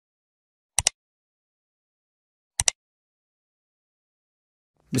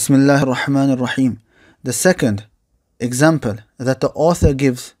Bismillah ar-Rahman ar-Rahim. The second example that the author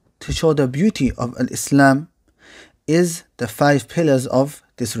gives to show the beauty of Islam is the 5 pillars of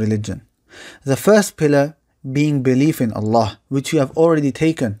this religion. The first pillar being belief in Allah, which we have already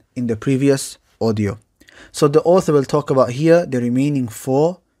taken in the previous audio. So the author will talk about here the remaining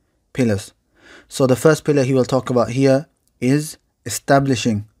 4 pillars. So the first pillar he will talk about here is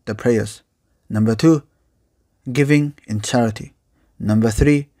establishing the prayers. Number 2, giving in charity. Number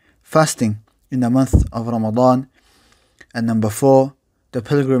 3, fasting in the month of Ramadan. And number 4, the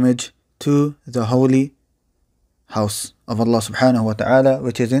pilgrimage to the holy house of Allah subhanahu wa ta'ala,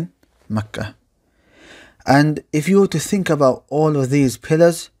 which is in Mecca. And if you were to think about all of these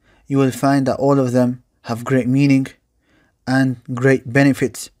pillars, you will find that all of them have great meaning and great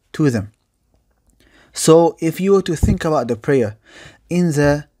benefits to them. So if you were to think about the prayer, in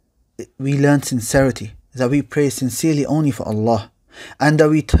there we learn sincerity, that we pray sincerely only for Allah, and that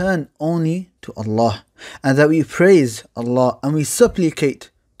we turn only to Allah, and that we praise Allah and we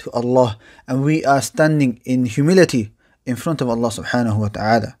supplicate to Allah, and we are standing in humility in front of Allah subhanahu wa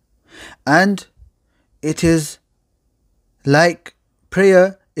ta'ala. And it is like,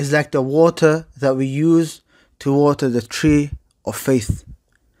 prayer is like the water that we use to water the tree of faith.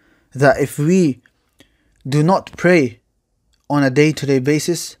 That if we do not pray on a day-to-day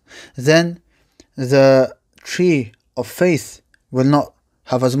basis, then the tree of faith will not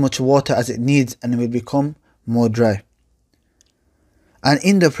have as much water as it needs, and it will become more dry. And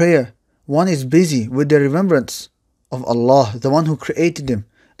in the prayer, one is busy with the remembrance of Allah, the one who created him,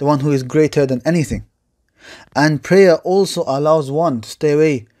 the one who is greater than anything. And prayer also allows one to stay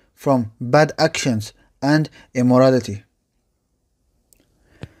away from bad actions and immorality.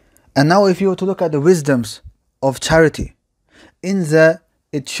 And now if you were to look at the wisdoms of charity, in there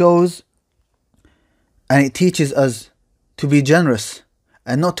it shows and it teaches us to be generous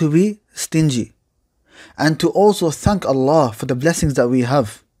and not to be stingy, and to also thank Allah for the blessings that we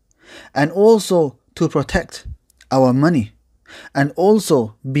have, and also to protect our money, and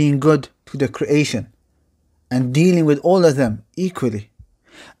also being good to the creation and dealing with all of them equally,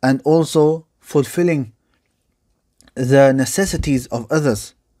 and also fulfilling the necessities of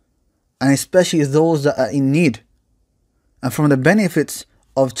others, and especially those that are in need. And from the benefits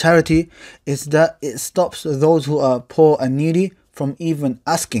of charity is that it stops those who are poor and needy from even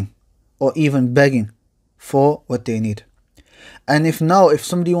asking or even begging for what they need. And if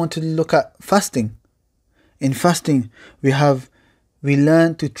somebody wanted to look at fasting, in fasting we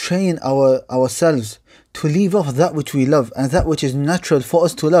learn to train ourselves to leave off that which we love and that which is natural for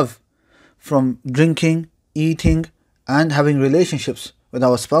us to love, from drinking, eating and having relationships with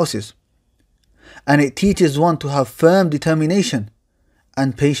our spouses. And it teaches one to have firm determination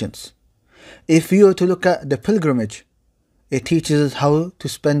and patience. If you were to look at the pilgrimage, it teaches us how to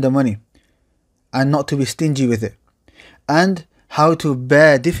spend the money and not to be stingy with it, and how to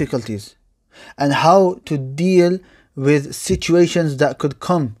bear difficulties, and how to deal with situations that could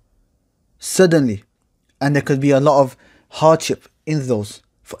come suddenly, and there could be a lot of hardship in those.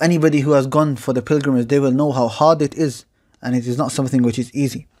 For anybody who has gone for the pilgrimage, they will know how hard it is, and it is not something which is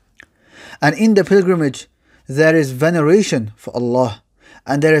easy. And in the pilgrimage there is veneration for Allah,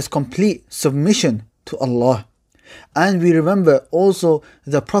 and there is complete submission to Allah. And we remember also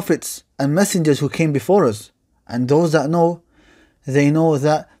the prophets and messengers who came before us. And those that know, they know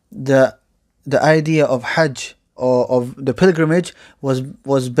that the idea of Hajj or of the pilgrimage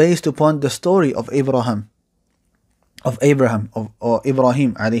was based upon the story of Ibrahim or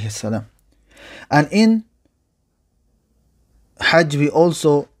Ibrahim alayhi salam. And in Hajj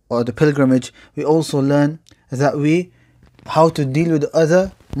or the pilgrimage, we also learn that how to deal with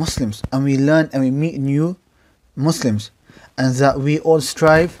other Muslims, and we learn and we meet new Muslims, and that we all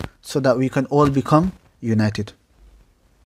strive so that we can all become united.